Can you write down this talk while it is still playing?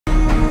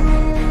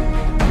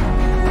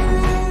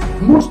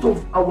most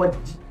of our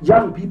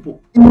young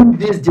people in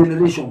this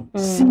generation,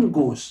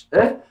 singles,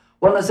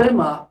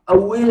 wanasema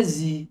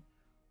hauwezi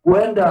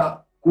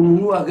kuenda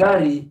kununua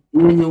gari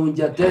yenye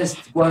unja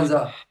test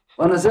kwanza.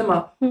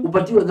 Wanasema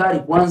upatiwe gari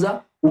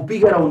kwanza,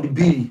 upige round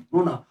 2.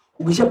 Unaona?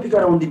 Ukishapiga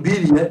round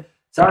 2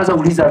 sasa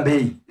uliza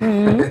bei.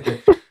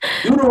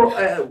 You know,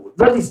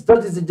 that is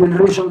the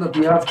generation that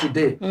we have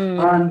today.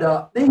 And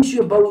the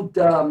issue about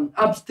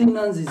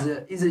abstinence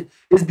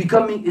is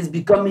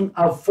becoming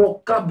a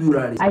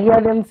vocabulary. I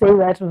hear them say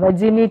that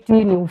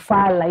virginity ni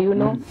ufala, you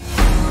know.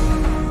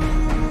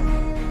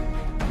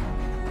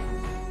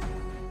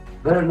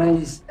 Very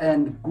nice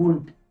and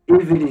good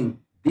evening.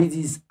 This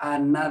is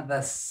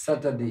another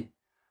Saturday.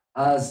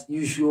 As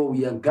usual,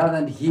 we are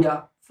gathered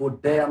here for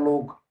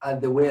dialogue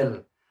at the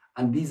well.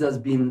 And this has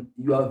been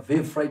your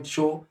favorite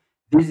show.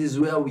 This is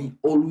where we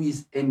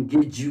always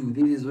engage you.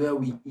 This is where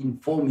we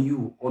inform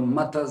you on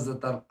matters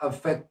that are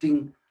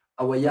affecting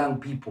our young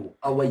people,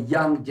 our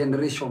young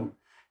generation,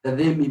 that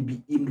they may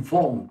be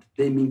informed,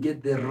 they may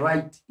get the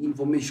right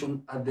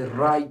information at the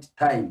right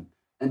time.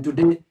 And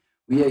today,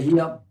 we are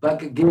here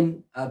back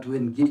again to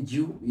engage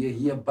you. We are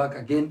here back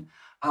again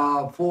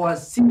for a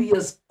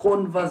serious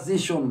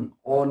conversation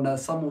on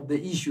some of the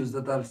issues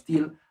that are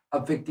still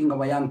affecting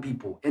our young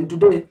people. And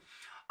today,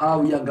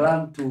 we are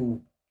glad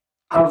to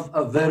have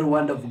a very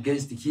wonderful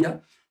guest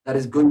here that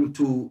is going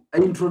to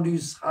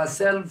introduce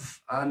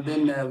herself, and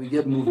then we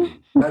get moving.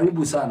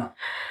 Karibu sana.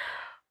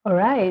 All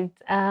right.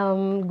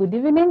 Good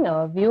evening,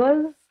 our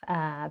viewers.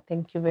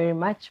 Thank you very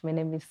much. My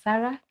name is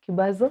Sarah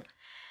Kibazo,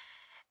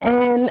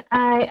 and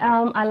I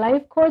am a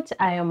life coach.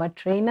 I am a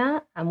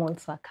trainer. I'm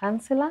also a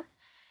counselor,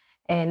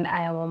 and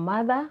I am a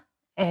mother,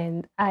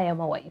 and I am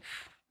a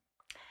wife.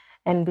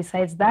 And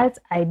besides that,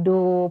 I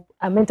do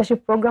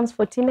mentorship programs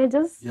for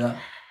teenagers. Yeah.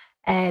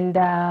 And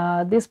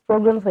these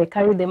programs, I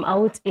carry them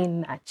out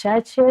in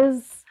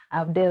churches.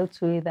 I've dealt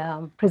with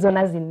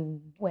prisoners in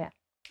where?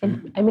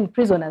 I mean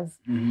prisoners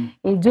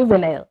in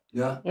juvenile.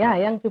 Yeah. Yeah,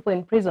 young people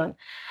in prison.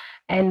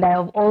 And I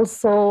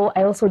also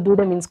do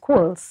them in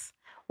schools,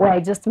 where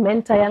I just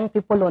mentor young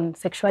people on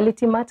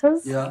sexuality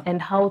matters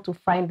and how to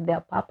find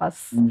their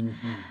purpose.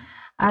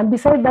 And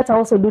besides that, I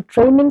also do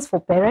trainings for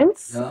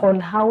parents on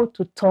how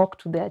to talk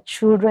to their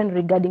children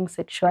regarding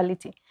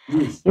sexuality.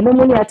 Yes. You know,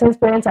 many times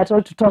parents are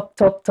told to talk.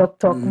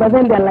 But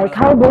then they're like,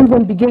 how do I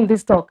even begin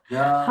this talk?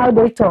 Yeah. How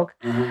do I talk?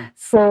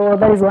 So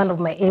that is one of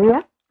my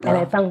area. And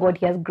I thank God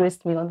he has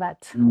graced me on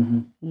that.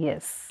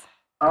 Yes.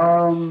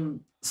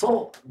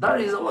 So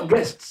that is our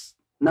guest.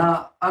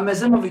 Na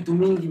amesema vitu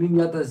mingi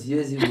mimi hata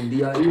siwezi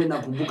rudia. Ile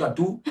nakumbuka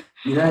tu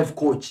ni life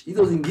coach.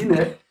 Hizo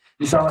zingine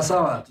ni sawa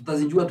sawa,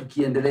 tutazijua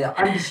tukiendelea.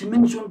 And she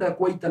mentioned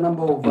quite a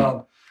number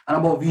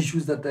of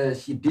issues that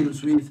she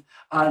deals with.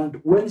 And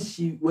when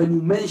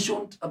you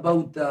mentioned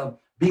about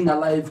being a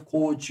life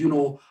coach, you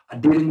know,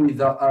 dealing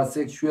with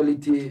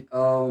sexuality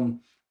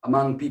among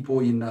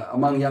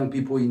young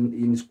people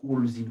in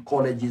schools, in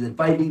colleges, and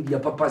finding their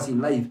purpose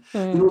in life,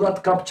 you know,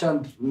 that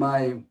captured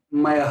my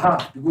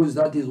heart, because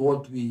that is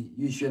what we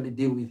usually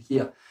deal with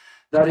here.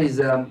 That is,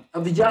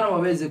 vijana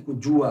waweze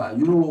kujua,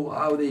 you know,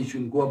 how they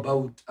should go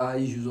about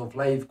issues of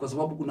life. Kwa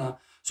sababu kuna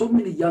so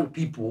many young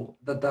people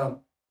that are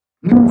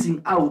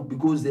losing out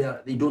because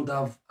they don't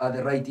have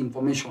the right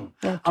information.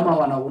 Ama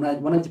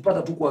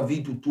wanajipata tu kwa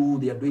vitu tu,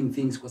 they are doing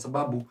things kwa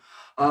sababu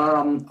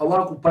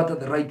hawakupata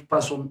the right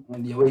person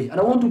on their way. And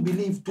I want to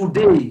believe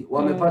today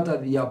wamepata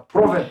their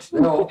prophet,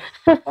 leo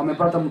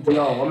wamepata mtu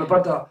yao,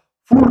 wamepata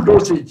full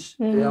dosage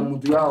ya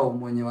mtu yao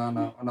mwenye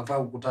wanafaa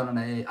kukutana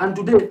na yeye. And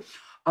today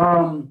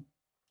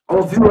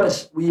our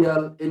viewers, we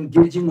are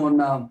engaging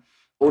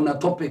on a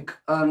topic,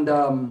 and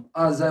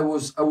as I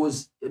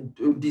was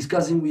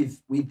discussing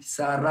with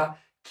Sarah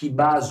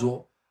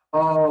Kibazo,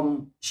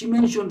 she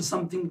mentioned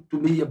something to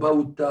me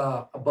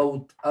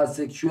about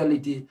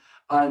sexuality,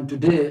 and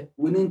today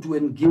we need to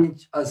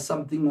engage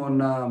something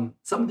on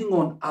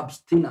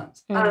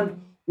abstinence. And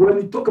when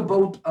we talk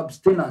about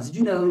abstinence,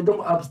 you know, we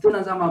don't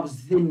abstinence, I'm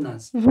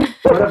abstinence.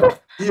 Whatever,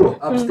 you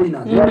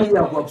abstinence, you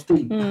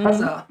abstain.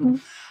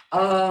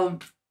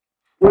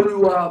 When we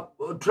were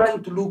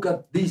trying to look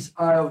at this,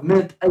 I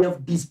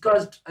have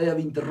discussed, I have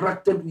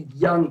interacted with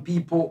young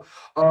people,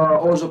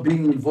 also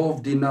being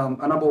involved in a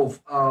number of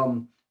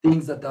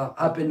things that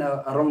happen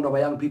around our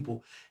young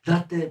people,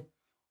 that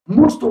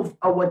most of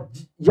our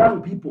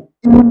young people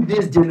in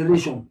this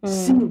generation,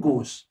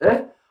 singles,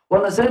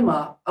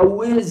 wanasema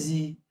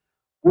hauwezi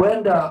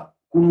kuenda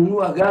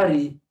kununua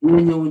gari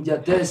yenye unja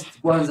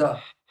test kwanza.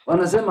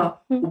 Wanasema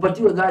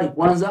upatiwe gari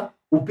kwanza,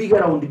 upige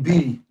round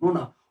 2.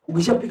 Unaona?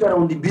 Ukishapiga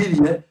round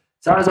 2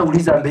 sasa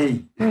uliza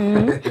bei.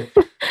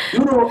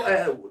 You know,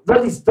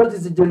 that is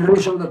the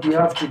generation that we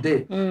have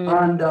today.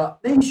 And the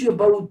issue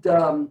about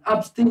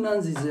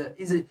abstinence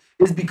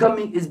is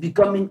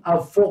becoming a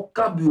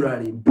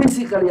vocabulary.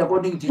 Basically,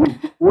 according to you,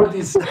 what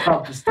is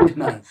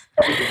abstinence?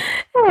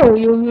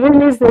 Hey, you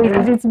really say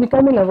it. It's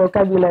becoming a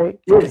vocabulary.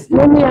 Yes.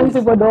 Many young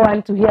people don't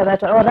want to hear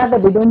that, or rather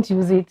they don't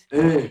use it.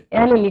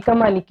 Yani ni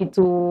kama ni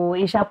kitu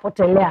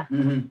ishapotelea.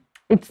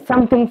 it's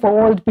something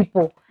for old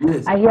people.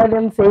 Yes. I hear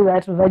them say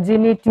that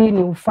virginity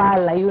ni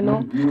ufala, you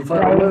know. Ni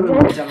ufala, wewe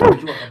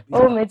umechanganyikiwa kabisa.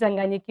 Oh,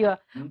 umechanganyikiwa.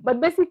 But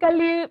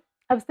basically,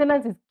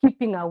 abstinence is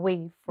keeping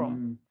away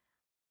from,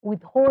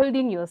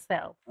 withholding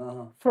yourself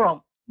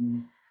from,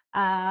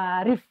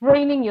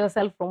 refraining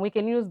yourself from. We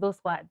can use those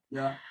words.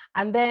 Yeah.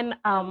 And then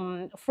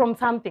from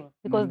something,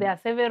 because there are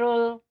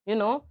several, you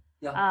know,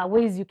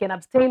 ways you can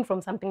abstain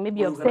from something. Maybe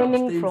you're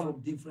abstaining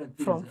from different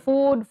things, from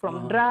food,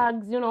 from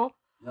drugs, you know,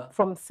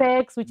 from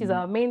sex, which is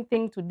our main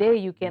thing today.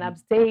 You can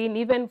abstain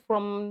even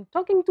from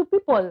talking to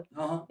people.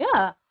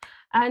 Yeah.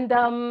 And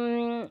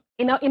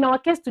in our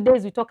case today,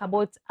 as we talk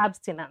about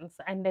abstinence,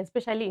 and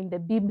especially in the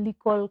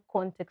biblical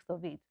context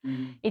of it,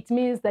 it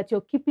means that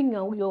you're keeping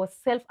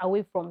yourself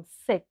away from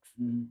sex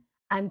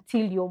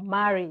until you're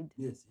married.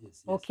 Yes.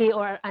 Okay,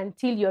 or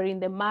until you're in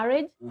the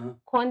marriage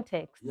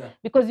context.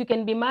 Because you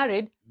can be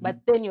married, but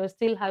then you're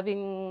still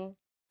having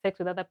sex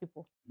with other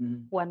people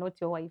who are not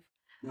your wife.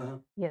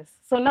 Yes.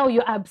 So now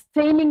you're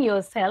abstaining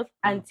yourself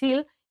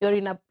until you're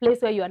in a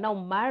place where you are now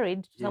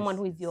married to someone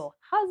who is your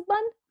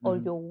husband or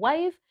your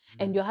wife,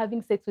 and you're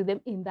having sex with them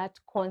in that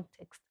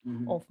context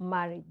of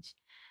marriage.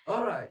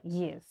 All right.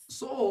 Yes.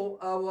 So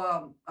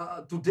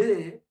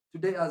today,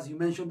 as you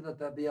mentioned,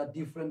 that there are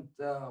different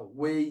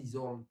ways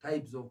or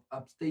types of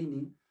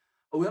abstaining.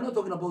 We are not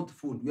talking about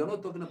food. We are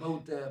not talking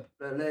about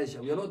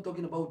leisure. We are not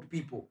talking about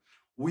people.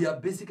 We are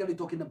basically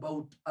talking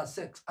about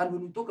sex. And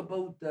when we talk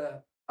about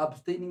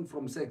abstaining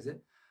from sex,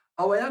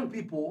 our young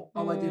people,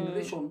 our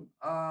generation,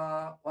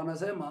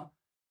 wanasema,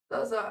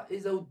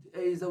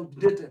 is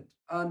outdated.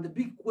 And the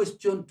big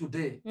question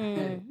today,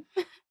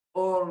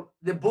 or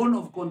the bone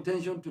of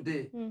contention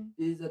today,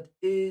 is that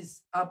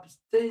is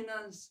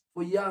abstinence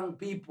for young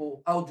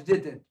people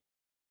outdated,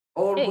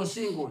 or for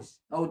singles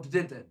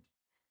outdated?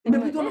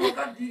 Imepitwa na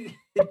wakati.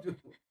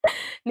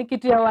 Ni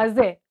kitu ya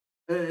wazee.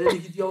 Ni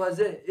kitu ya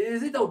wazee.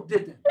 Is it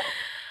outdated?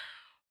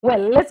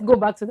 Well, let's go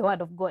back to the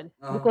Word of God,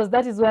 because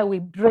that is where we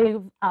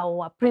drive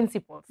our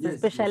principles,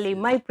 especially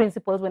my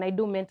principles. When I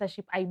do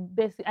mentorship, I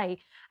base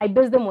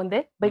them on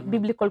the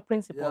biblical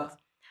principles.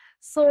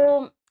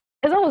 So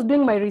as I was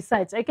doing my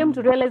research, I came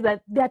to realize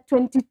that there are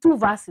 22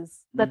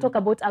 verses that talk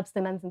about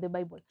abstinence in the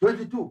Bible.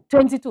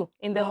 22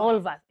 in the whole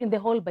verse, in the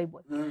whole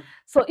Bible.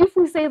 So if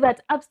we say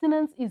that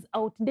abstinence is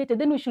outdated,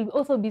 then we should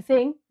also be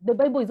saying the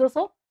Bible is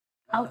also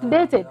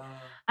outdated.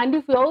 And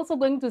if we're also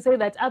going to say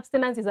that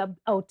abstinence is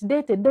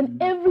outdated, then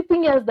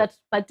everything else that's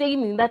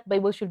pertaining in that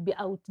Bible should be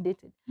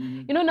outdated.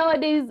 You know,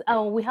 nowadays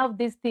we have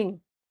this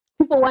thing.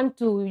 People want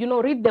to, you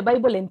know, read the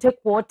Bible and take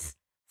what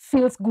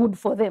feels good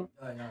for them.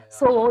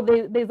 So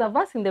there's a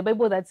verse in the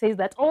Bible that says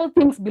that all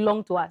things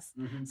belong to us.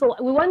 So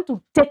we want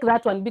to take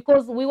that one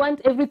because we want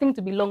everything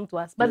to belong to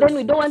us. But then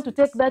we don't want to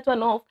take that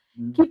one off.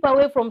 Keep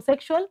away from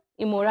sexual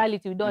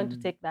immorality. We don't want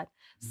to take that.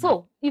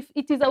 So if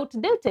it is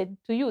outdated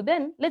to you,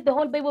 then let the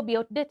whole Bible be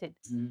outdated.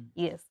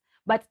 Yes.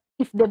 But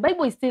if the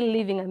Bible is still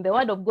living and the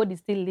Word of God is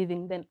still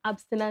living, then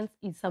abstinence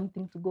is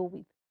something to go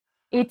with.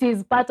 It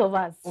is part of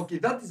us. Okay,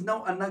 that is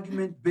now an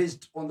argument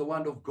based on the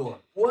Word of God.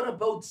 What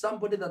about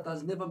somebody that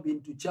has never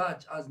been to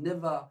church, has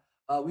never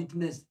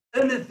witnessed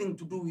anything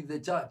to do with the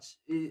church?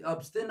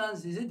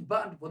 Abstinence, is it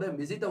banned for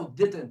them? Is it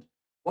outdated?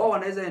 Wao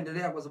wanaweza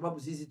endelea kwa sababu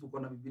sisi tuko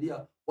na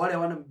Biblia. Wale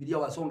hawana Biblia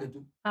wasonge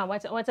tu.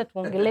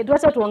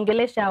 Wacha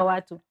tuongelesha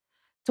watu.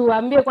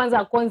 Tuambie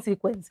kwanza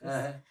consequences.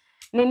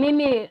 Ni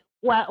nini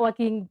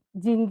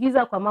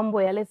wakijiingiza kwa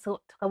mambo ya, let's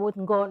talk about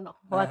ngono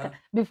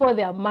before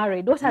they are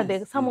married, what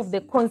are some of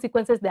the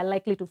consequences they are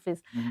likely to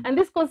face? And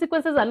these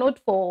consequences are not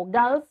for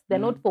girls, they're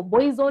not for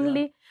boys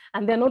only,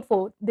 and they're not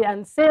for the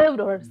unsaved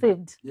or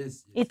saved.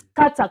 It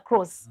cuts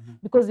across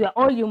because we are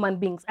all human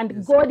beings,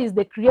 and God is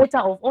the creator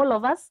of all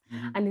of us,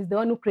 and is the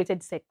one who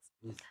created sex.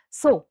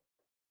 So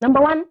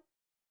number one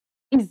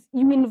is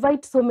you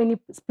invite so many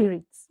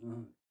spirits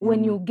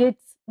when you get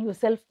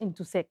yourself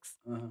into sex.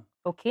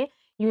 Okay,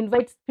 you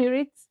invite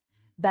spirits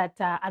that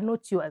are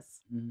not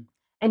yours.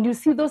 And you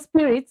see those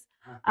spirits,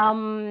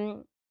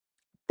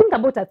 think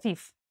about a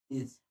thief.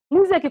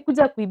 Mwizi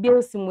akikuja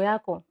kuibia simu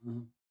yako,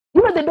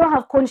 you know they don't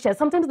have conscience.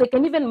 Sometimes they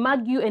can even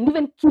mug you and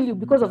even kill you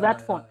because of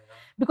that phone.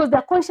 Because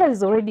their conscience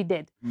is already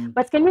dead.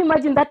 But can you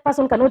imagine that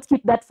person cannot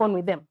keep that phone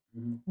with them?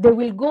 They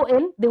will go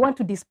in, they want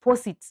to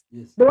dispose it.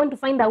 They want to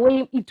find a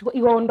way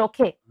you are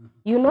okay.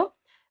 You know?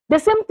 The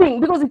same thing,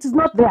 because it is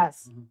not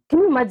theirs. Can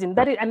you imagine?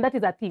 That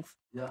is a thief.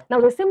 Now,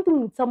 the same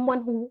thing with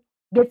someone who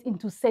gets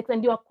into sex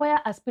and you acquire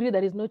a spirit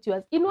that is not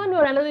yours. In one way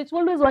or another, it will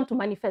always want to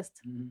manifest.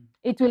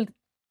 It will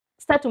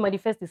start to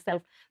manifest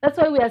itself. That's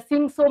why we are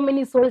seeing so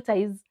many soul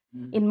ties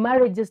in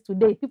marriages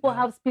today. People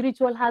have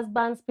spiritual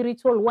husbands,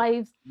 spiritual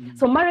wives.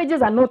 So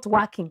marriages are not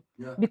working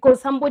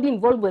because somebody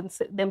involved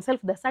with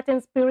themselves with a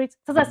certain spirit.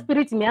 Sasa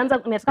spirit imeanza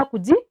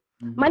kuji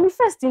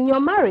manifest in your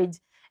marriage.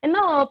 And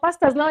now our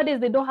pastors nowadays,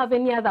 they don't have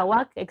any other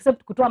work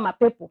except kutoa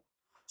mapepo.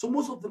 So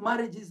most of the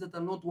marriages that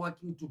are not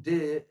working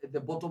today,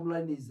 the bottom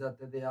line is that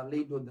they are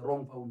laid on the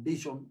wrong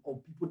foundation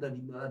of people that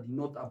did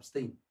not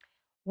abstain.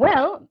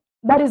 Well,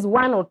 that is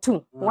one or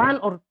two.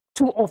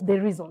 two of the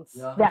reasons.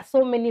 Yeah. There are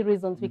so many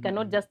reasons. We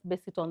cannot just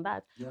base it on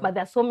that. Yeah. But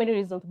there are so many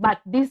reasons. But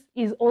this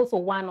is also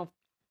one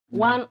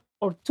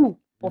or two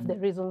of the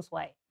reasons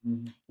why.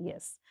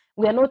 Yes.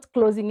 We are not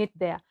closing it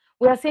there.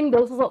 We are saying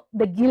there's also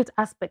the guilt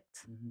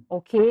aspect.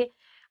 Okay.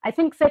 I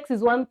think sex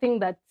is one thing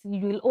that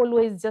you will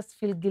always just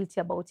feel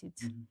guilty about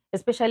it,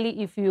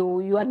 especially if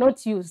you are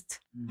not used,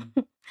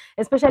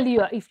 especially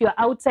if you're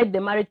outside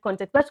the marriage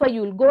context. That's why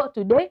you will go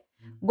today,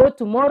 go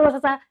tomorrow,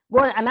 sasa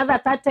go another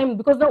third time,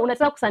 because now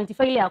unataka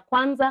kusanctify ile ya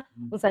kwanza,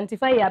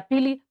 usanctify ya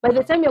pili. By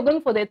the time you're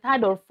going for the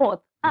third or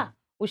fourth,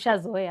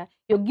 ushazoea.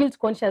 Your guilt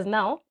conscious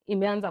now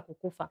imeanza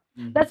kukufa.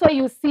 That's why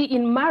you see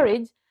in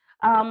marriage,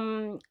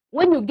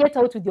 when you get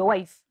out with your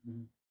wife,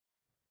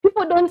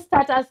 people don't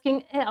start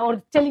asking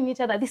or telling each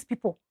other, these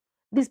people,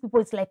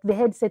 it's like they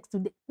had sex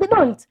today. They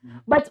don't.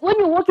 But when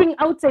you're walking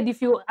outside,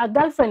 if you're a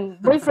girlfriend,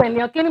 boyfriend,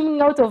 you're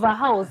coming out of a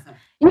house,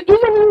 even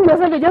you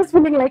yourself, you're just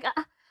feeling like,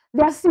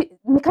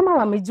 ni kama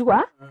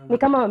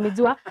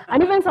wamejua.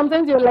 And even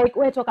sometimes you're like,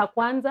 we toka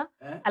kwanza,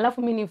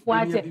 alafu mimi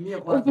nifuate.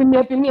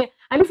 Upimie.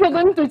 And if you're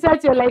going to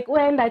church, you're like, we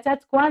enda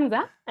church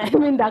kwanza,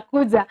 mimi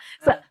ndakuja.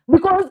 So,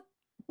 because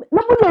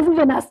nobody has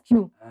even asked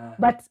you,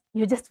 but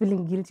you're just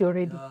feeling guilty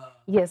already.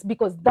 Yes,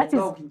 because that is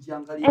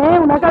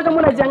unakaa kama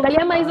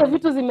unajiangalia ama hizo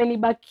vitu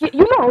zimenibaki,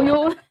 you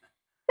know.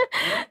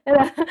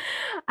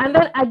 And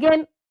then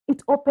again,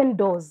 it opened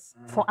doors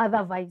for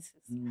other vices.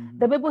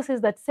 The Bible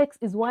says that sex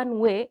is one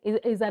way,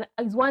 is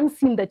one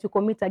sin that you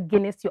commit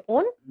against your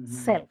own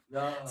self.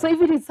 So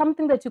if it is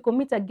something that you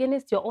commit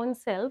against your own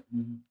self,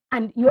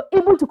 and you're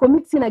able to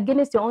commit sin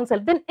against your own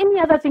self, then any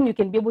other thing you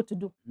can be able to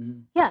do.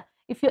 Yeah,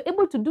 if you're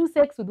able to do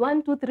sex with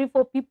 1, 2, 3,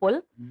 4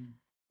 people,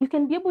 you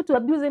can be able to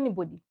abuse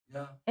anybody.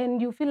 And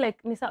you feel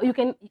like you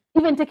can,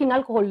 even taking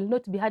alcohol will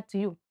not be hard to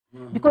you.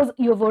 Because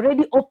you've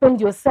already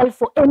opened yourself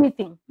for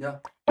anything.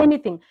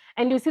 Anything.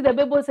 And you see the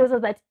Bible says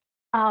that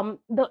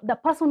the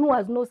person who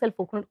has no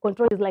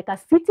self-control is like a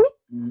city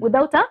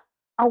without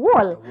a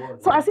wall.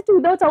 So a city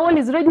without a wall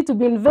is ready to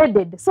be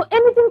invaded. So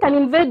anything can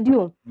invade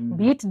you,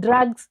 be it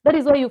drugs. That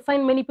is why you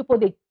find many people,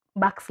 they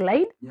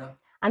backslide.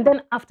 And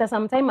then after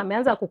some time,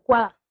 ameanza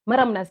kukua,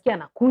 mara mnasikia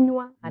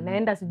anakunywa,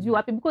 anaenda sijui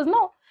wapi, because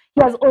now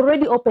he has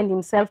already opened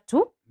himself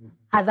to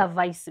other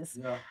vices.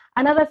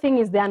 Another thing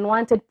is the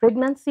unwanted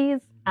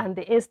pregnancies and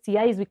the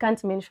STIs. We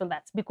can't mention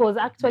that because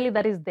actually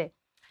that is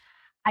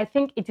I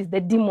think it is the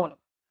demon.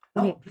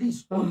 Now,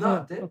 please, on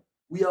that,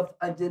 we have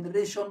a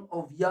generation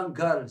of young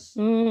girls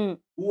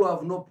who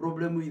have no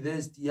problem with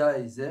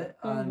STIs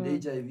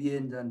and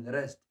HIV and the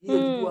rest. Hiyo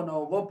kitu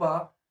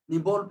wanaogopa ni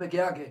ball peke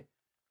yake.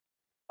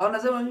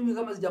 Wanasema mimi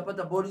kama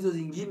sijapata ball hizo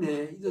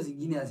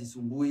zingine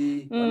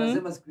hazisumbui.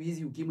 Wanasema siku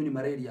hizi ukimwi ni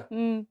malaria.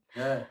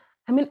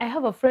 I mean, I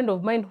have a friend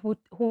of mine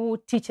who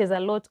teaches a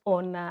lot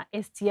on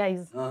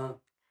STIs.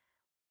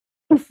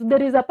 If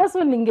there is a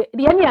person,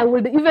 I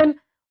would even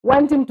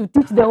want him to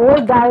teach the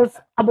whole girls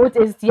about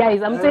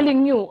STIs. I'm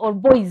telling you, or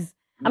boys.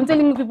 I'm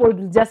telling you, people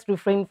will just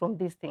refrain from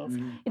these things.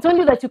 It's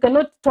only that you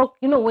cannot talk,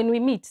 when we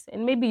meet,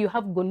 and maybe you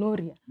have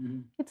gonorrhea.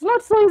 It's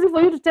not so easy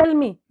for you to tell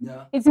me.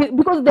 It's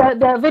because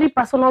they are very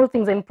personal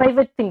things and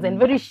private things and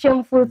very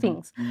shameful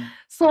things.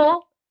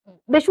 So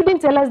they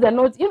shouldn't tell us they're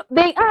not,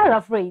 they are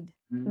afraid.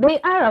 They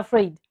are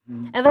afraid.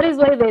 And that is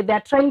why they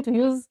are trying to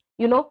use,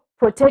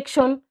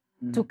 protection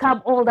to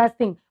curb all that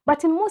thing.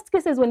 But in most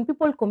cases, when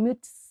people commit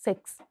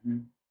sex,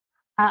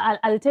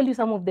 I'll tell you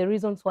some of the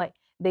reasons why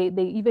they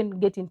even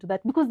get into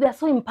that. Because they are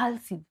so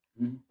impulsive.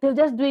 They'll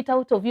just do it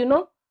out of,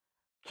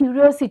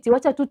 curiosity.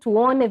 Wacha tu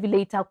tuone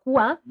vile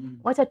itakuwa.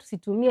 Wacha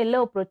tusitumie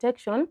leo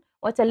protection.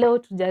 Wacha leo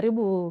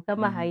tujaribu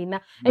kama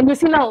haina. And you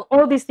see now,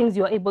 all these things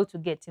you are able to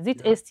get. Is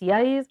it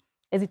STIs?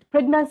 Is it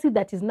pregnancy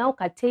that is now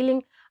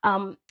curtailing?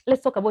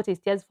 Let's talk about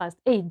STIs first.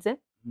 AIDS,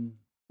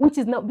 which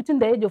is now between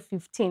the age of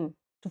 15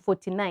 to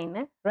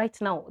 49.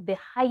 Right now, the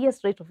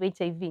highest rate of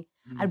HIV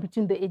are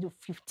between the age of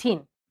 15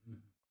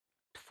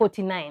 to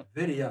 49.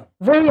 Very young.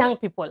 Very young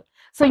people.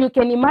 So you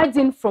can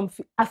imagine from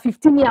a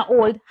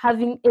 15-year-old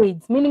having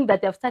AIDS, meaning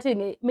that they have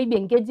started maybe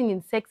engaging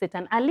in sex at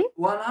an early.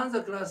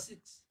 Class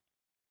 6.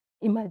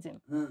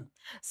 Imagine.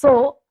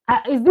 So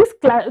is this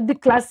the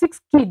class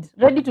 6 kid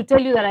ready to tell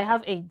you that I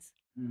have AIDS?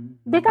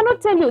 They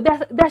cannot tell you.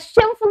 They're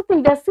shameful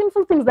things, they're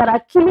sinful things that are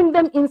killing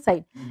them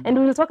inside. And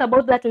we will talk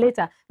about that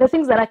later. The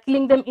things that are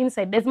killing them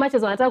inside. As much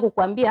as wanataka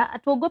kukuambia,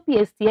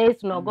 atuogopi STIs,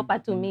 tunaogopa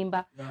tu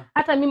mimba.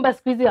 Hata mimba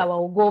siku hizi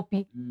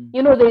hawaogopi.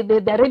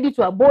 They're ready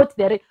to abort.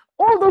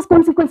 All those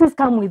consequences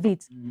come with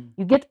it.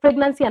 You get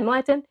pregnancy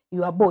unwanted,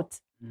 you abort.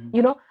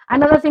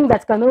 Another thing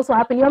that can also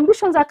happen, your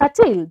ambitions are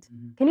curtailed.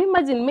 Can you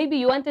imagine, maybe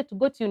you wanted to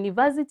go to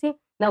university,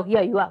 now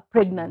here you are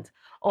pregnant.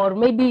 Or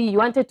maybe you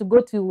wanted to go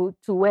to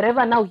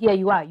wherever, now here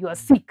you are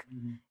sick.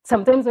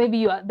 Sometimes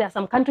maybe there are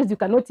some countries you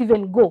cannot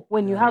even go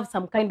when you have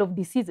some kind of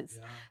diseases.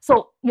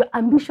 So your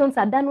ambitions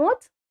are done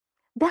what?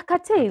 They're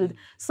curtailed.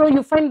 So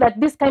you find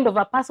that this kind of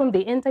a person,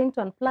 they enter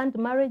into unplanned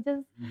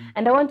marriages.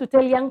 And I want to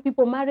tell young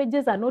people,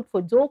 marriages are not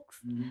for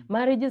jokes.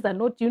 Marriages are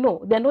not,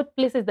 they're not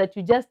places that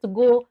you just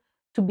go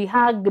to be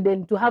hugged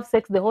and to have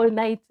sex the whole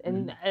night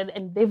and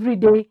every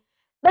day.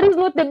 That is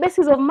not the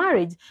basis of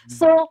marriage.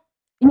 So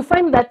you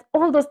find that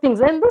all those things,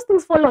 and those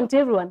things fall onto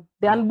everyone.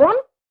 The unborn,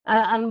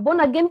 unborn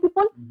again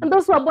people, and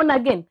those who are born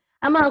again.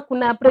 Ama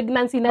kuna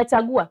pregnancy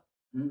inachagua.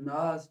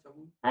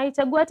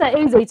 Haichagui hata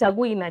AIDS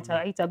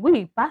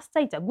haichagui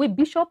pastor, haichagui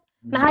bishop,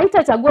 na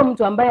haitachagua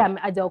mtu ambaye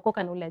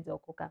hajaokoka na ule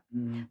hajaokoka.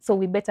 So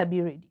we better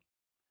be ready.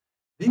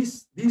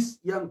 These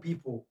young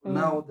people,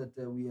 now that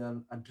we are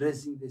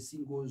addressing the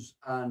singles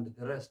and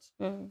the rest,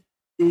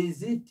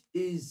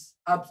 is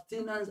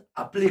abstinence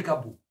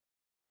applicable?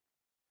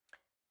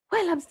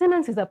 Well,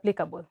 abstinence is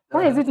applicable.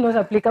 Why is it not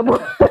applicable?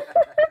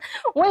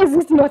 Why is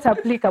it not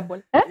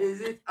applicable?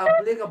 Is it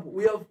applicable?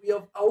 We have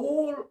a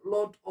whole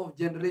lot of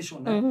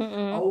generation,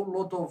 a whole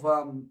lot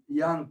of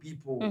young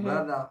people,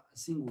 rather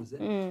singles,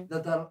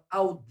 that are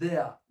out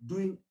there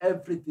doing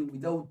everything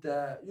without,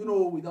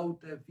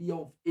 without fear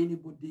of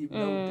anybody,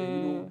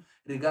 without,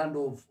 regard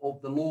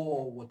of the law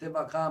or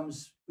whatever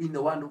comes in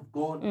the word of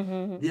God.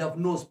 They have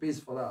no space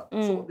for that.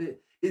 So,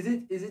 is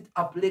it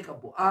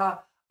applicable?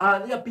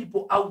 Are there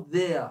people out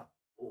there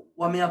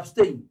wame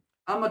abstain?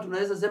 Ama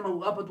tunaweza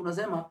sema hapa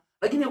tunasema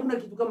lakini hakuna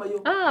kitu kama hiyo.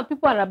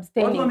 People are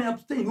abstaining. Wame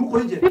abstain huko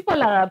nje.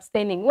 People are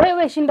abstaining.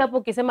 Wewe shinda hapo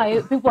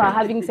ukisema people are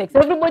having sex.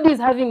 Everybody is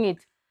having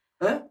it.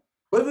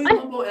 Wewe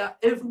mambo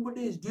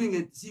everybody is doing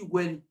it, si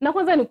kweli. Na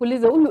kwanza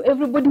nikuulize huyu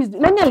everybody is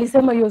nani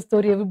alisema hiyo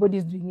story everybody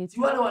is doing it? Si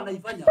wale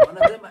wanaifanya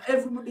wanasema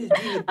everybody is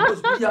doing it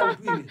because we are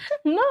doing it.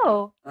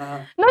 No.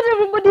 Not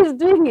everybody is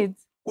doing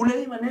it. Kuna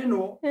hii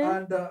maneno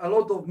and a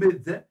lot of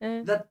myths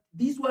that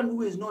this one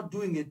who is not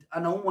doing it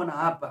anaumwa na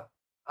hapa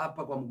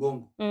kwa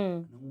mgongo.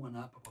 Anaumwa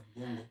na hapa kwa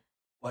mgongo.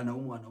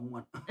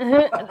 Wanaumwa.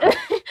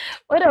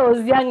 When I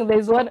was young,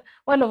 there's one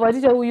of our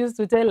teachers who used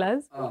to tell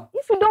us,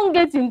 if you don't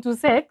get into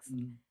sex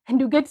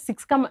and you get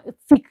sick,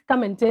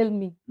 come and tell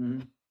me.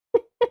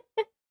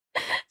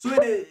 So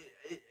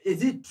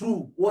is it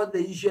true what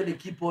they usually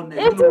keep on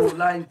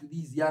lying to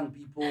these young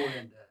people?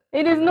 And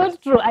it is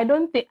not true. I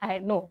don't think,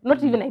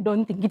 not even I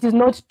don't think, it is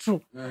not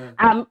true.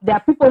 There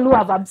are people who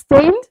have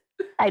abstained.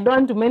 I don't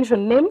want to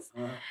mention names.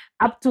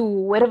 Up to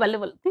whatever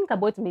level. Think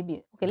about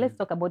maybe, okay, let's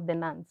talk about the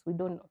nuns. We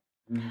don't know.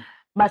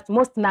 But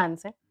most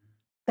nuns,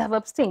 they have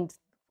abstained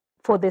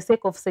for the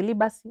sake of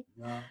celibacy.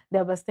 They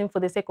have abstained for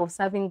the sake of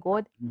serving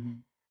God.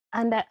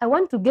 And I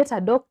want to get a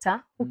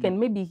doctor who can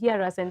maybe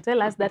hear us and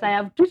tell us that I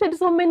have treated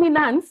so many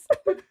nuns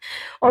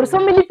or so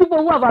many people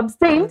who have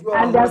abstained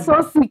and they are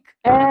so sick.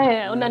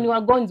 Ni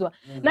wagonjwa.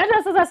 Na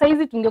hata sasa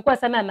saizi tungekuwa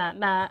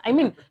sana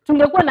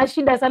tungekuwa na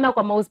shida sana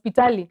kwa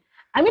mahospitali.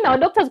 I mean, our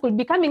doctors could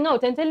be coming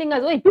out and telling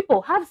us, hey,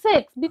 people, have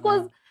sex.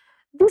 Because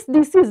this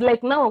disease,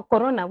 like now,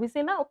 corona, we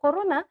say now,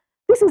 corona,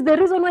 this is the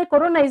reason why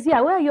corona is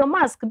here. Wear your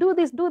mask, do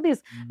this.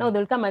 Now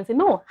they'll come and say,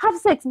 no, have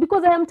sex,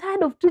 because I am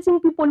tired of treating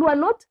people who are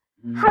not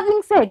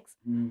having sex.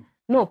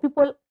 No,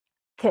 people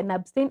can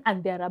abstain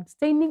and they are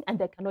abstaining and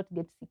they cannot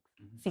get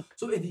sick.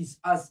 So it is,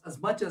 as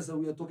much as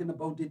we are talking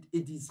about it,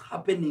 it is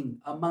happening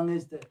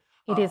amongst it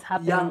is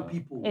happening. Young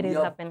people. It is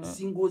happening.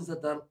 Singles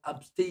that are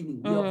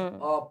abstaining. We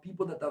have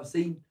people that have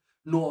saying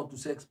no to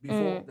sex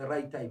before the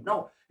right time.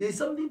 Now, there's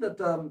something that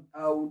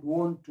I would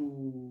want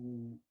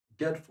to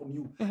get from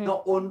you.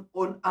 Now,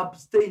 on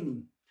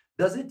abstaining,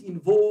 does it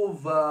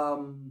involve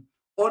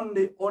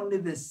only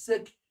the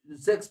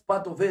sex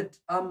part of it,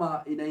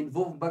 ama ina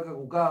involve mpaka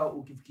kukaa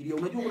ukifikiria?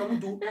 Unajua kuna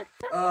mtu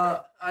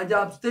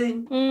aja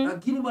abstain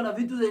lakini bwana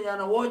vitu zenye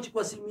ana watch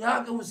kwa simu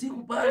yake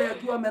usiku pale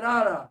akiwa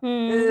amelala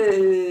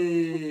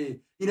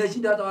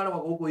inashinda hata wale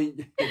wako huko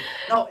nje.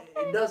 Now,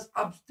 does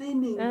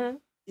abstaining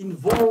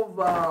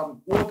involve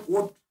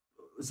what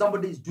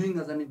somebody is doing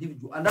as an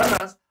individual, and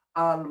others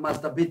are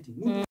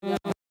masturbating?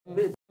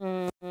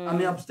 I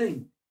may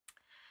abstain.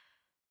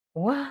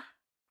 Wow,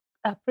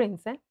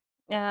 Prince,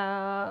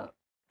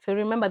 if you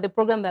remember the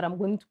program that I'm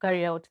going to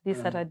carry out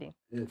this Saturday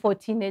for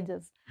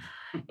teenagers,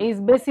 is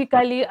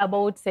basically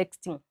about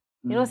sexting.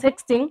 You know,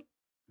 sexting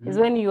is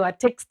when you are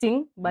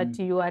texting, but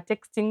you are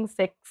texting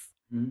sex,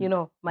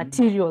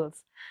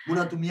 materials.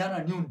 Mnatumiana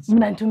nudes.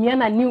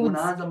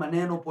 Mnaanza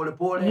maneno pole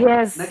pole.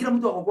 Yes. Na kila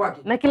mtu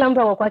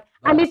ako kwake.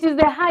 And it is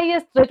the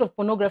highest rate of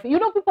pornography. You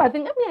know, people are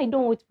thinking, I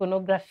don't watch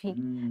pornography.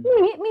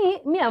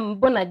 Me, I'm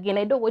born again.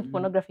 I don't watch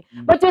pornography.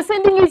 But you're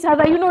sending each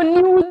other,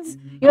 nudes.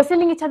 You're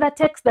sending each other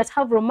texts that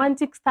have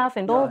romantic stuff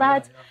and all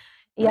that.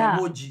 Yeah.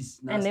 Emojis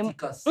na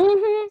stickers.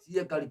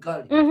 Siya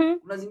kalikali.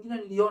 Kuna zingine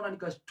niliona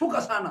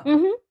nikashtuka sana.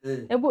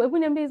 Ebu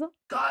niambie hizo.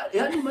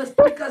 Yaani ma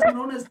stickers,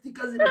 unaona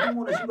stickers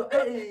zinatumwa unashindwa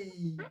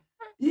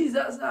hii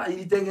sasa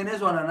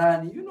ilitengenezwa na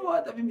nani?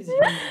 Hata mimi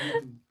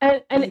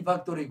sijui.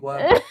 Factory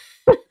kwa.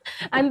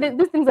 And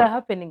these things are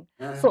happening.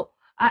 So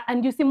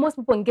and you see most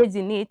people engage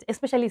in it,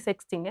 especially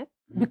sexting,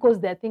 because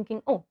they're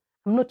thinking, oh,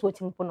 I'm not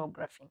watching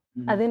pornography.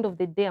 At the end of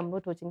the day, I'm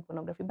not watching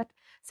pornography. But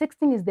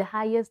sexting is the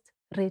highest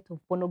rate of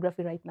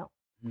pornography right now.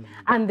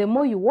 And the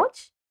more you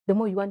watch, the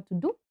more you want to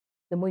do,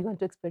 the more you want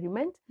to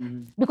experiment.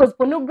 Because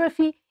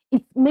pornography,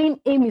 its main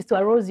aim is to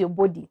arouse your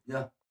body.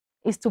 Yeah.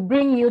 Is to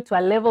bring you to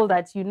a level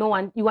that you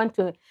want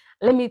to,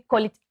 let me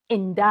call it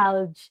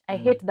indulge. I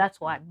hate that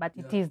word, but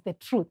it is the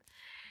truth.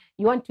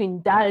 You want to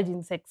indulge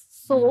in sex.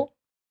 So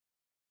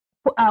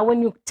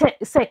when you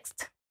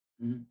sext,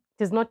 it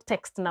is not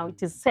text now,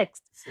 it is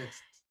sext.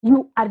 Sex.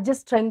 You are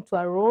just trying to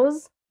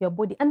arouse your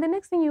body, and the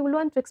next thing you will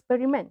want to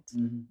experiment,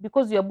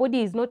 because your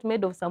body is not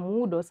made of some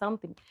wood or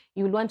something.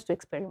 You will want to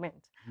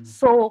experiment.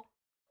 So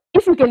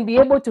if you can be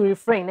able to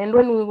refrain, and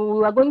when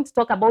we are going to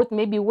talk about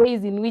maybe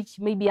ways in which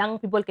maybe young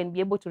people can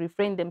be able to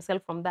refrain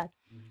themselves from that,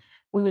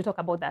 we will talk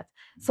about that.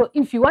 So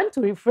if you want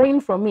to refrain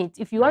from it,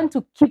 if you want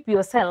to keep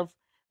yourself,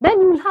 then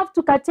you will have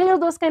to curtail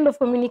those kind of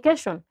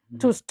communication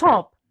to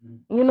stop,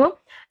 you know.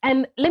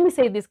 And let me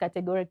say this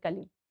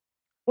categorically.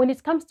 When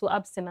it comes to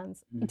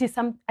abstinence, it is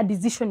a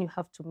decision you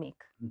have to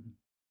make.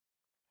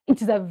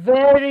 It is a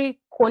very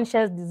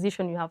conscious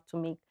decision you have to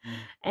make.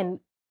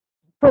 And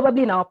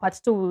probably in our part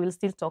 2, we will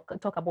still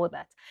talk about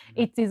that.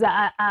 It is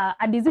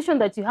a decision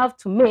that you have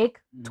to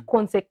make to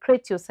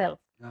consecrate yourself.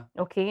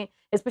 Okay?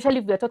 Especially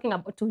if we are talking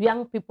about to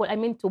young people, I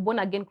mean to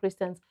born-again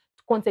Christians,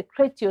 to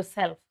consecrate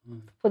yourself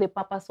for the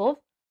purpose of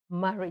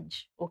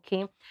marriage.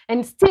 Okay?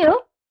 And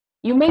still,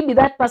 you may be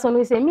that person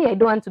who say, me, I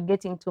don't want to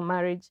get into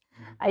marriage.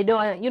 I don't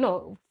want, you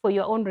know, for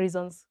your own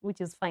reasons,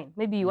 which is fine.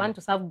 Maybe you want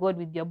to serve God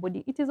with your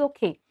body. It is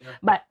okay.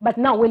 But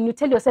now when you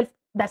tell yourself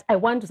that I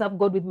want to serve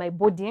God with my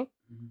body,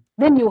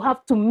 then you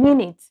have to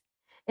mean it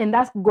and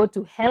ask God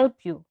to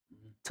help you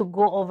to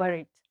go over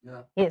it.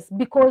 Yes,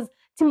 because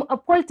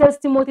Paul tells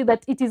Timothy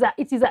that it is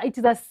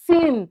a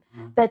sin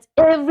that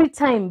every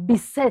time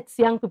besets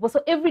young people. So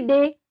every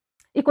day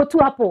iko tu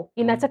hapo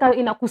inataka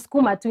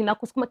inakusukuma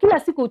kila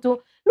siku tu.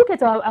 Look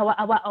at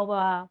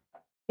our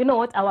you know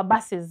what, our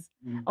buses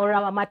or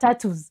our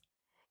matatus.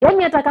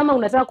 Yani hata kama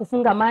unataka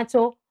kufunga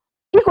macho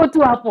iko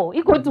tu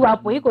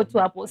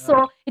hapo.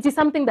 So it is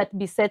something that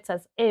besets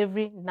us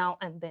every now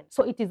and then.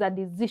 So it is a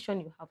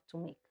decision you have to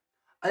make.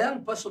 A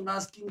young person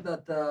asking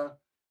that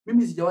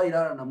mimi sijawahi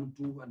lala na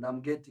mtu and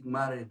I'm getting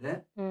married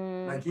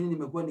lakini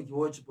nimekuwa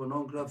nikiwatch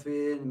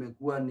pornography,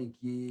 nimekuwa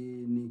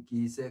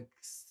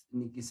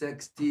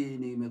nikisexti,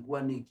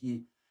 nimekuwa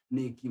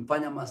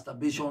nikifanya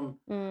masturbation.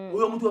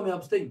 Huyo mtu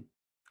ameabstain?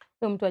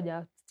 Huyo mtu haja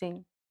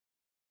abstain.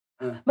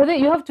 But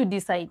then you have to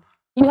decide.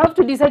 You have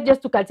to decide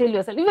just to curtail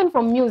yourself, even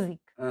from music.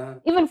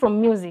 Even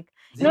from music.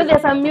 You know,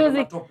 there's some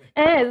music.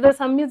 There's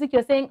some music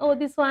you're saying, oh,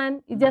 this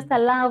one is just a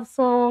love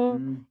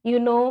song, you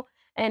know,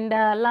 and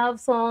love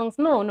songs.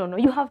 No.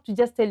 You have to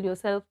just tell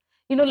yourself,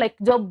 you know, like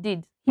Job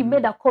did. He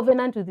made a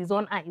covenant with his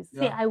own eyes.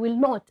 Say, I will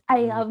not.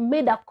 I have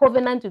made a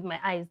covenant with my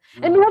eyes.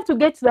 And you have to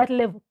get to that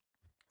level.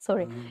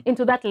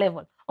 Into that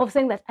level of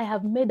saying that I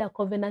have made a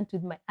covenant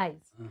with my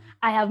eyes.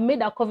 I have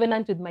made a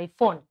covenant with my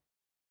phone.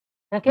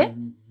 Okay?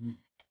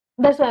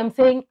 That's why I'm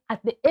saying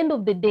at the end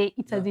of the day,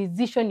 it's a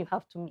decision you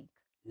have to make.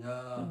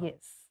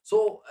 Yes.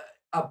 So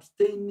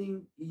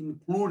abstaining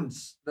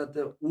includes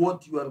that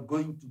what you are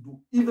going to do.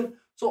 Even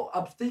so,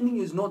 abstaining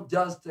is not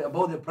just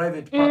about the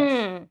private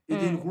parts.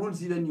 It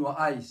includes even your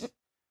eyes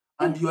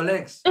and your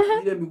legs.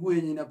 Ile miguu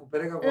yenye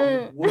inakupeleka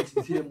kwa watch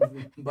zile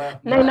mbaya.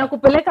 Na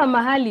inakupeleka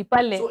mahali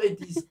pale. So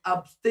it is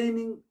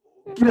abstaining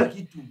kila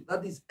kitu.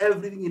 That is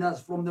everything in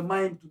us, from the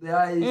mind to the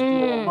eyes to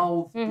our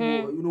mouth to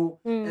you know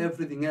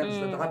everything else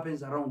that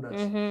happens around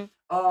us.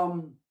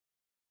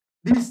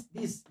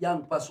 This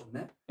young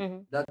person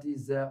that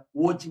is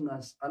watching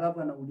us,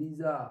 alafu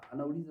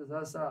anauliza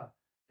sasa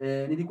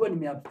nilikuwa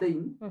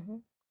nimeabstain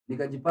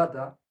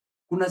nikajipata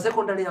kuna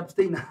secondary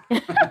abstainer.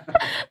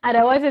 And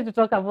I wanted to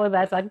talk about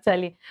that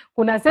actually.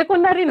 Kuna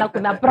secondary na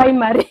kuna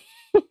primary.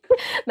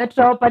 Na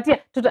tutawapatia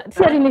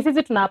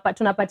sisi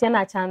tunapatiana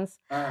a chance.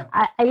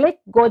 I like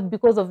God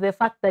because of the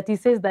fact that he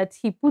says that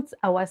he puts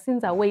our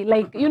sins away,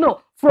 like, you know,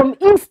 from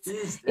east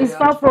is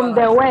far from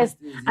the west,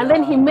 and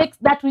then he makes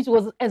that which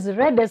was as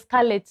red as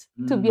scarlet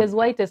to be as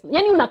white as,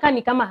 yani unakaa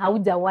ni kama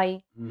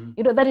haujawahi.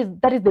 You know, that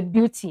is the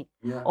beauty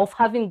of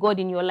having God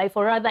in your life,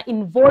 or rather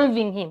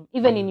involving him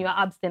even in your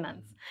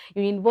abstinence.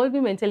 You involve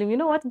him and tell him, you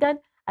know what, God,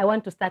 I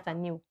want to start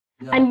anew.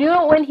 And you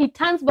know, when he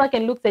turns back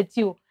and looks at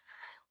you,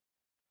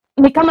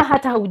 ni kama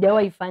hata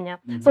haujawahi fanya.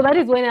 So that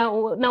is why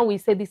now we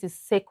say this is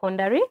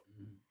secondary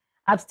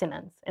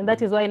abstinence. And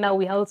that is why now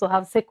we also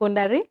have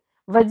secondary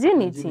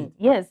virginity.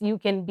 Yes, you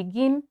can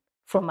begin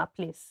from a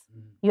place.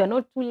 You are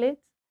not too late.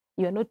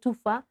 You are not too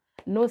far.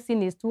 No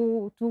sin is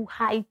too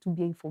high to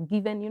be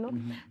forgiven, you know.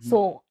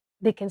 So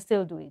they can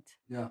still do it.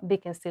 They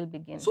can still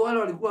begin. So wale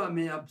walikuwa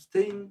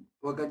wameabstain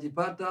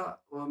wakajipata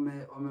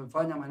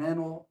wamefanya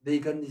maneno, they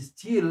can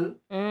still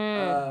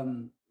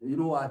you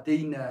know,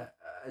 attain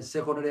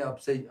secondary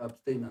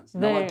abstinence.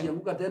 Na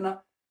wakianguka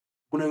tena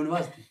kuna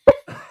university.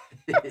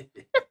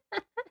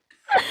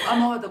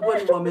 Ama watakuwa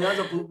ni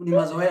wameanza ni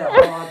mazoea,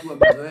 hawa watu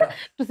wamezoea.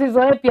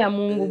 Tusizoe pia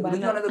Mungu bana.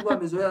 Unajua anaweza kuwa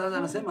amezoea, sasa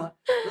anasema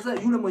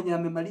sasa yule mwenye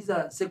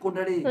amemaliza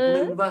secondary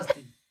kuna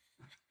university.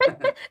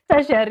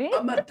 Tertiary.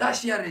 Ama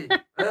tertiary.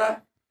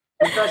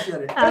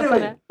 Tertiary.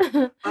 Anyway,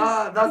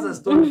 that's a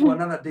story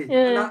for another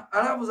day. Na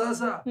alafu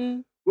sasa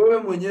wewe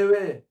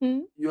mwenyewe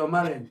you are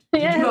married.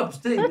 Did you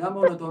abstain? Ama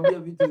unatuambia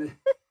vitu.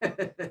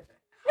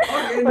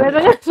 Okay.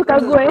 Unataka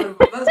tukague.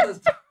 That's a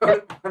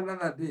story for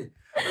another day.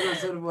 That's a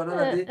story for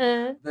another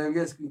day.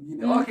 Taongea siku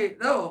nyingine. Okay,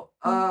 now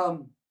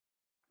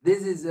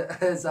This is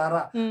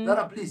Sarah.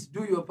 Sarah, please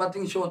do your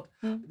parting shot.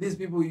 These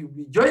people, you'll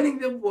be joining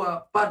them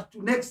for part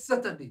 2 next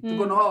Saturday.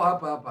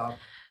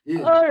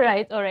 Yeah. All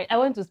right. I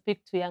want to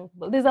speak to young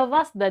people. There's a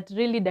verse that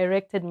really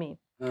directed me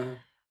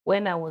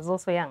when I was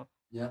also young.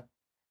 Yeah.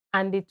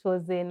 And it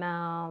was in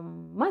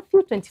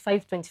Matthew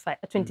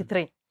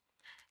 23.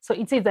 So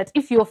it says that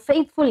if you're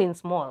faithful in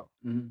small,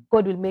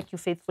 God will make you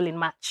faithful in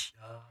much.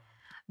 Yeah.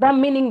 That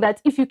meaning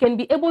that if you can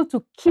be able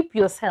to keep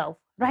yourself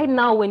right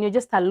now, when you're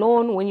just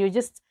alone, when you're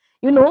just,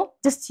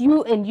 just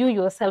you and you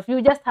yourself,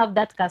 you just have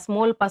that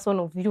small person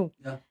of you.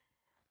 Yeah.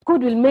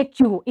 God will make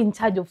you in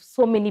charge of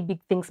so many big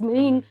things.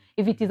 Meaning,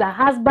 if it is a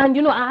husband,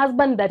 a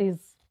husband that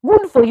is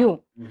good for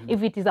you.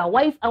 If it is a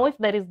wife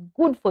that is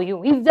good for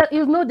you.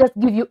 He'll not just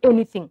give you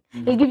anything.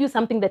 He'll give you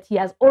something that he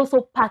has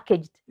also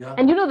packaged. Yeah.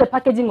 And the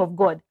packaging of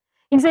God.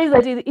 He says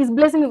that his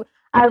blessing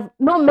has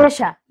no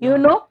measure. Yeah.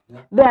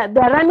 They're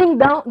running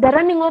down, they're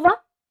running over,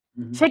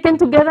 shaken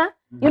together.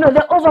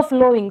 They're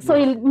overflowing. So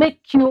he'll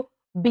make you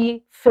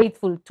be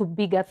faithful to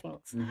bigger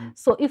things.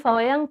 So if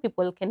our young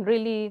people can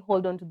really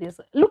hold on to this,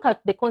 look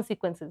at the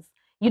consequences.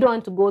 You don't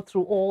want to go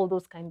through all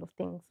those kind of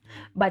things.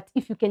 But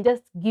if you can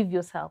just give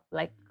yourself,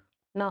 like,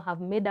 now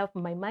I've made up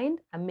my mind,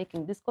 I'm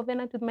making this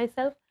covenant with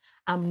myself,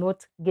 I'm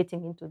not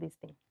getting into this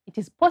thing. It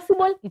is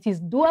possible, it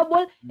is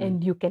doable,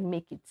 and you can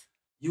make it.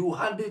 You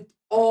had it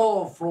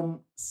all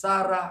from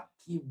Sarah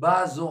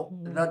Kibazo,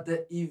 that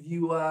if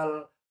you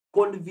are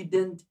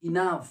confident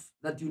enough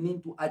that you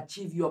need to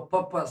achieve your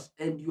purpose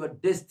and your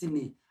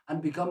destiny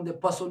and become the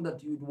person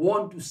that you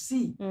want to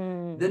see,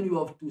 then you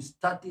have to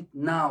start it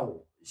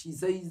now. She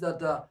says that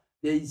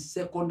there is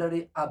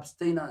secondary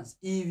abstinence.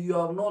 If you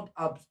have not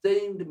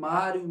abstained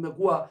mahali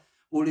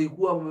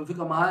ulikuwa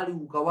umefika mahali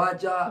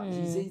ukawacha,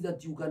 she says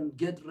that you can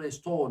get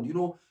restored.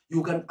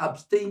 You can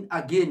abstain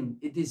again.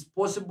 It is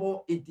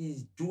possible. It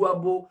is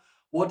doable.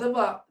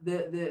 Whatever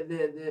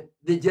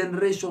the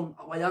generation,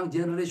 our young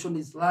generation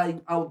is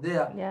lying out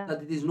there,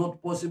 that it is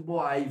not possible,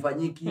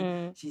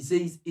 haifanyiki. She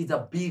says it's a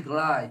big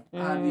lie,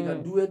 and we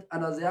can do it.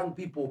 And as young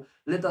people,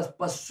 let us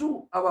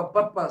pursue our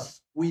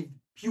purpose with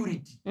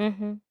purity.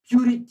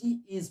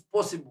 Purity is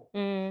possible.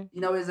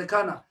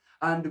 Inawezekana.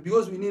 And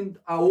because we need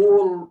a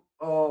whole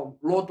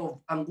lot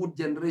of a good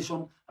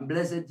generation, a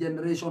blessed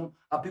generation,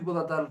 people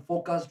that are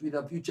focused with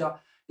the future,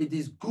 it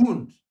is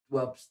good to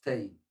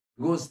abstain,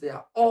 because there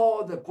are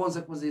all the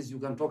consequences you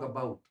can talk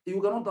about. You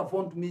cannot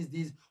afford to miss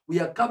this. We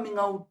are coming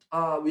up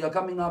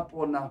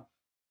on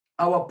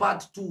our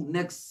part 2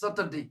 next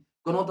Saturday.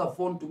 You cannot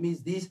afford to miss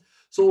this.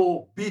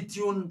 So be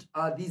tuned.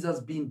 This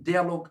has been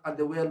Dialogue, and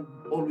the Well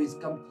always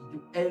come to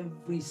you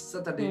every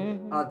Saturday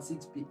at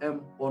 6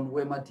 p.m. on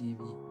Wema TV.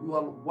 You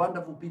are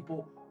wonderful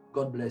people.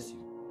 God bless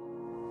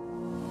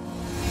you.